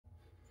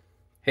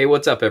Hey,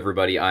 what's up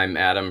everybody? I'm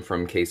Adam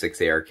from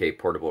K6ARK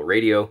Portable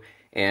Radio,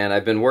 and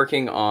I've been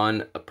working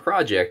on a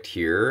project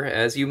here.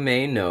 As you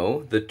may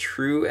know, the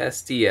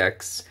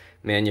uSDX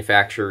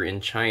manufacturer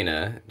in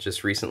China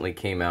just recently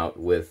came out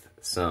with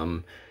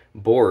some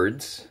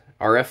boards,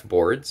 RF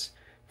boards,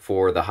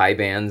 for the high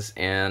bands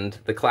and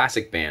the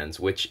classic bands,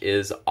 which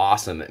is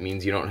awesome. It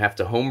means you don't have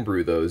to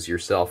homebrew those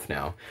yourself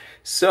now.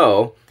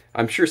 So,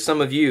 I'm sure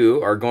some of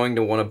you are going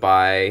to want to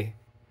buy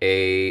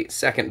a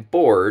second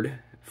board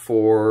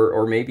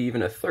or maybe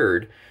even a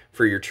third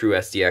for your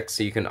uSDX,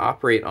 so you can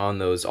operate on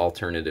those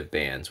alternative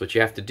bands. What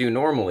you have to do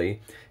normally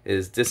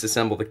is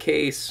disassemble the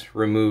case,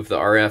 remove the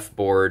RF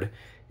board,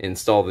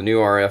 install the new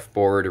RF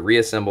board,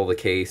 reassemble the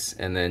case,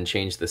 and then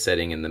change the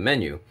setting in the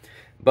menu.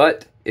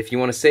 But if you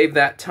want to save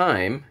that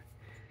time,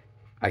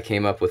 I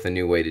came up with a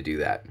new way to do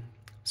that.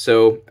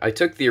 So I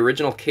took the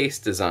original case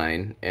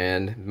design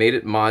and made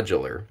it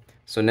modular.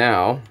 So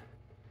now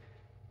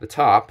the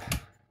top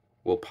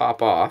will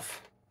pop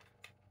off,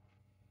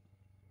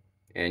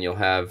 and you'll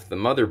have the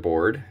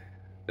motherboard,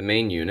 the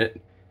main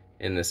unit,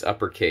 in this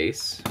upper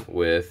case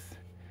with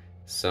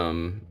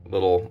some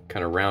little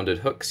kind of rounded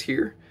hooks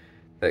here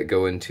that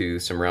go into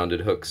some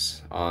rounded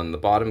hooks on the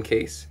bottom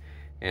case,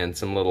 and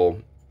some little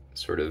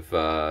sort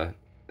of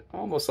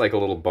almost like a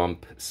little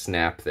bump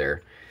snap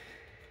there.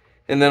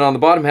 And then on the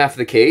bottom half of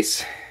the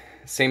case,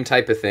 same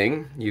type of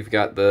thing. You've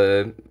got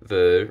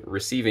the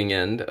receiving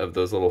end of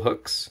those little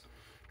hooks,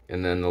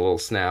 and then the little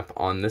snap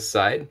on this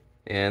side.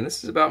 And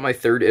this is about my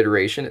third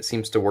iteration. It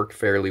seems to work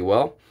fairly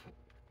well.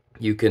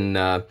 You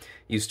can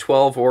use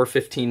 12 or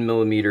 15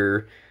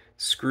 millimeter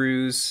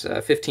screws.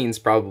 15 is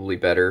probably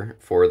better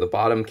for the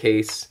bottom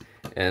case,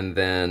 and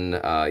then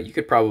you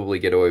could probably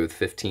get away with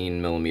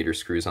 15 millimeter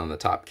screws on the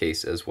top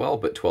case as well,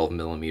 but 12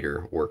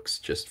 millimeter works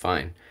just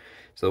fine.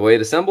 So the way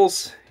it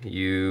assembles,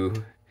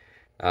 you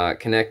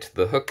connect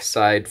the hook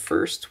side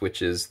first,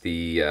 which is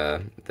the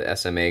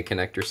SMA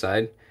connector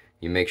side.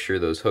 You make sure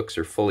those hooks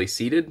are fully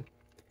seated.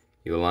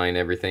 You align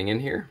everything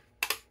in here,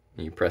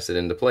 and you press it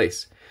into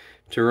place.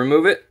 To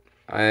remove it,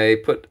 I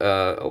put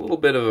a little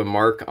bit of a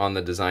mark on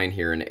the design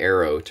here, an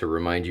arrow, to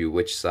remind you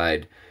which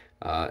side,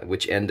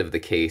 which end of the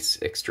case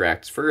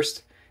extracts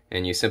first,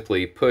 and you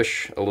simply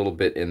push a little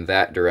bit in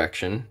that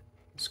direction,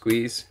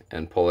 squeeze,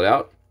 and pull it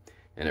out,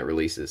 and it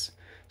releases.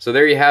 So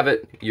there you have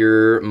it,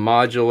 your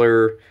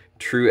modular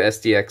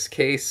uSDX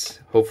case.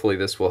 Hopefully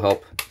this will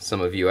help some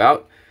of you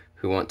out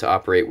who want to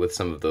operate with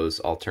some of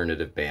those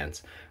alternative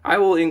bands. I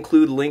will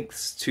include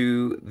links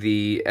to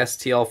the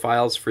STL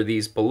files for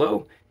these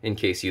below in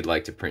case you'd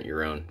like to print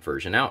your own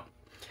version out.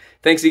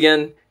 Thanks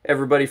again,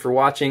 everybody, for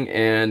watching,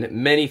 and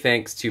many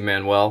thanks to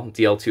Manuel,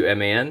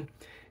 DL2MAN,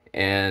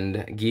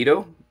 and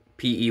Guido,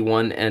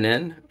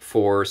 PE1NN,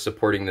 for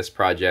supporting this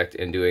project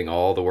and doing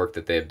all the work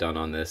that they've done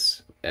on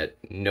this at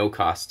no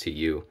cost to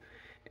you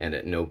and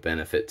at no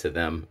benefit to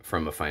them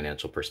from a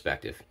financial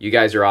perspective. You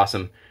guys are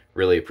awesome.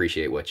 Really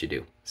appreciate what you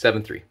do.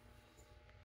 7-3.